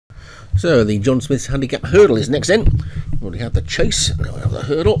So the John Smith's Handicap hurdle is next then. We already had the chase, now we have the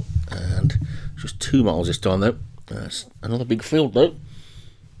hurdle, and just 2 miles this time though. That's another big field though.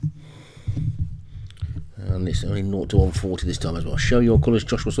 And it's only 0 to 140 this time as well. Show Your Colours,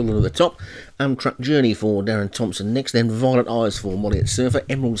 Joshua Sutherland at the top. Amtrak Journey for Darren Thompson next. Then Violet Eyes for Molly at Surfer.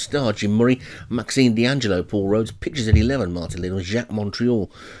 Emerald Star, Jim Murray. Maxine D'Angelo, Paul Rhodes. Pictures at 11, Martin Liddell. Jacques Montreal,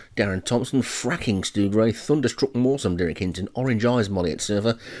 Darren Thompson. Fracking, Stu Gray. Thunderstruck Morsome, Derek Hinton. Orange Eyes, Molly at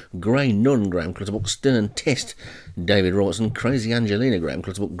Surfer. Grey Nun, Graham Clutterbuck. Stern Test, David Robertson. Crazy Angelina, Graham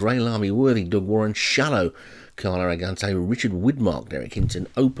Clutterbuck. Grey Larmy Worthy, Doug Warren. Shallow, Carl Aragante. Richard Widmark, Derek Hinton.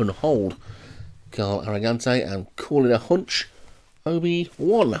 Open Hold, Carl Aragante, and Call It a Hunch,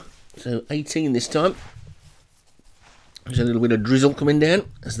 Obi-Wan. So 18 this time. There's a little bit of drizzle coming down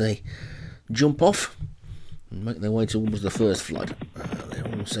as they jump off and make their way towards the first flight. They're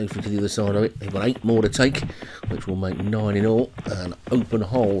all safely to the other side of it. They've got 8 more to take, which will make 9 in all. And Open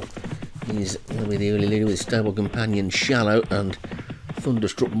Hold is going to be the early leader with stable companion Shallow, and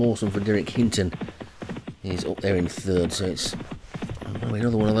Thunderstruck Morsome for Derek Hinton is up there in 3rd. So it's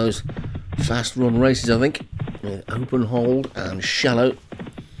another one of those fast run races, I think, with Open Hold and Shallow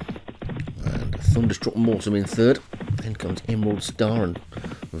and Thunderstruck Morsome in 3rd. Then comes Emerald Star and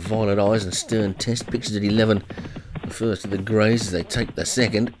Violet Eyes and Stern Test. Pictures at 11, the first of the Greys as they take the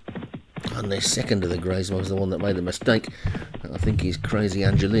second, and the second of the Greys was the one that made the mistake. I think is Crazy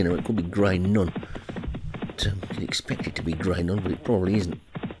Angelina. It could be Grey Nun. You'd expect it to be Grey Nun, but it probably isn't.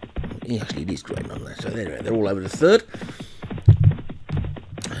 Yeah, actually it is Grey Nun. So they're all over the 3rd.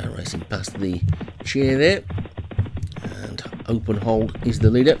 Racing past the chair there, and Open Hold is the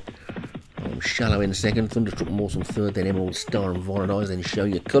leader. Shallow in 2nd, Thunderstruck Morsome 3rd, then Emerald Star and Violet Eyes, then Show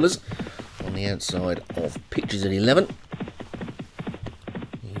Your Colours on the outside of Pictures at 11.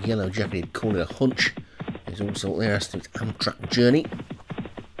 Yellow Jacketed, Call It a Hunch is also there as to its Amtrak Journey.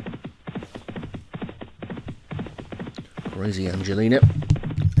 Crazy Angelina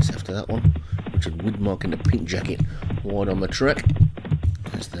is after that one. Richard Widmark in the pink jacket, wide on the track,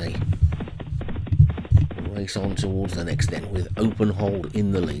 as they race on towards the next then, with Open Hold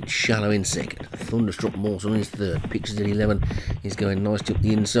in the lead. Shallow in 2nd, Thunderstruck Morsome is 3rd. Pictures at 11 is going nicely up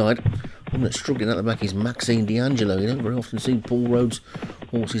the inside. One that's struggling at the back is Maxine D'Angelo. You don't very often see Paul Rhodes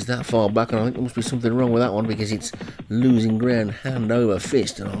horses that far back, and I think there must be something wrong with that one because it's losing ground hand over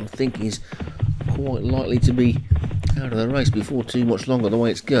fist, and I think is quite likely to be out of the race before too much longer the way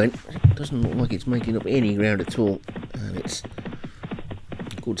it's going. It doesn't look like it's making up any ground at all, and it's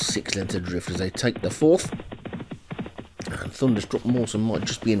good 6 lengths adrift as they take the 4th. And Thunderstruck Morsome might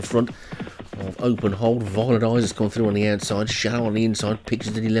just be in front of Open Hold. Violet Eyes has come through on the outside. Shallow on the inside.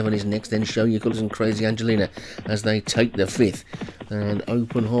 Pictures at 11 is next. Then Show Your Colours and Crazy Angelina as they take the 5th. And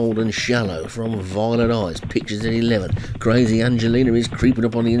Open Hold and Shallow from Violet Eyes. Pictures at 11. Crazy Angelina is creeping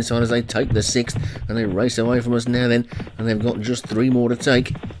up on the inside as they take the 6th. And they race away from us now then. And they've got just 3 more to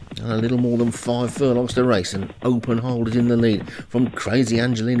take. And a little more than 5 furlongs to race, and Open Hold is in the lead from Crazy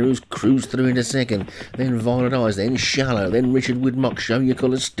Angelina, who's cruised through into 2nd. Then Violet Eyes, then Shallow, then Richard Widmark, Show Your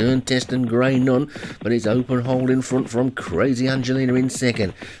Colours, Stern Test and Grey Nun, but it's Open Hold in front from Crazy Angelina in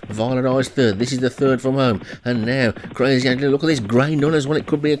 2nd. Violet Eyes 3rd, this is the 3rd from home, and now Crazy Angelina, look at this, Grey Nun as well, it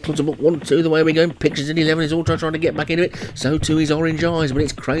could be a Clutterbuck 1-2 the way we're going. Pictures at 11 is also trying to get back into it, so too is Orange Eyes, but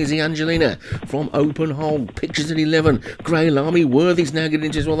it's Crazy Angelina from Open Hold. Pictures at 11, Grey Larmy Worthy's now getting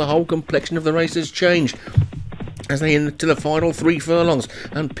into as well. The whole complexion of the race has changed as they into the final 3 furlongs,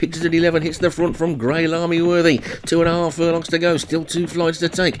 and Pictures at 11 hits the front from Grey Larmy Worthy. 2.5 furlongs to go, still 2 flights to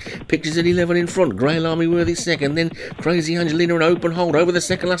take. Pictures at 11 in front, Grey Larmy Worthy 2nd, then Crazy Angelina and Open Hold over the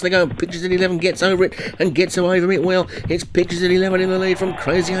 2nd last to go. Pictures at 11 gets over it and gets away from it well. It's Pictures at 11 in the lead from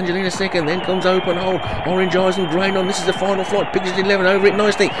Crazy Angelina 2nd, then comes Open Hold, Orange Eyes and Grey Nun. This is the final flight. Pictures at 11 over it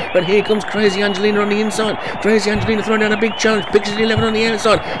nicely, but here comes Crazy Angelina on the inside. Crazy Angelina throwing down a big challenge. Pictures at 11 on the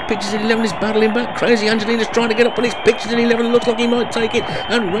outside. Pictures at 11 is battling back. Crazy Angelina's trying to get up, but it's Pictures at 11 looks like he might take it,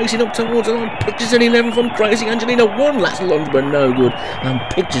 and racing up towards the line. Pictures at 11 from Crazy Angelina. One last lunge, but no good, and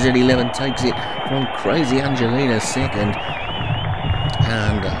Pictures at 11 takes it from Crazy Angelina 2nd.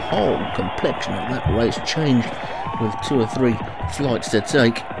 And the whole complexion of that race changed with 2 or 3 flights to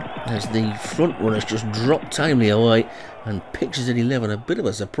take as the front runners just dropped tamely away, and Pictures at 11, a bit of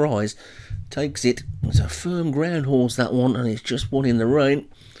a surprise, takes it. It's a firm ground horse, that one, and it's just won in the rain.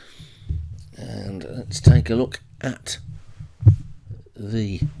 And let's take a look at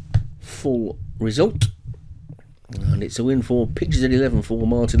the full result, and it's a win for Pictures at 11 for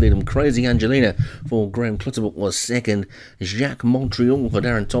Martin Liddell. Crazy Angelina for Graham Clutterbuck was 2nd. Jacques Montreal for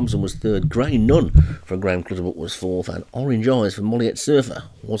Darren Thompson was 3rd. Grey Nun for Graham Clutterbuck was 4th, and Orange Eyes for Molly at Surfer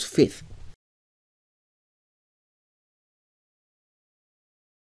was 5th.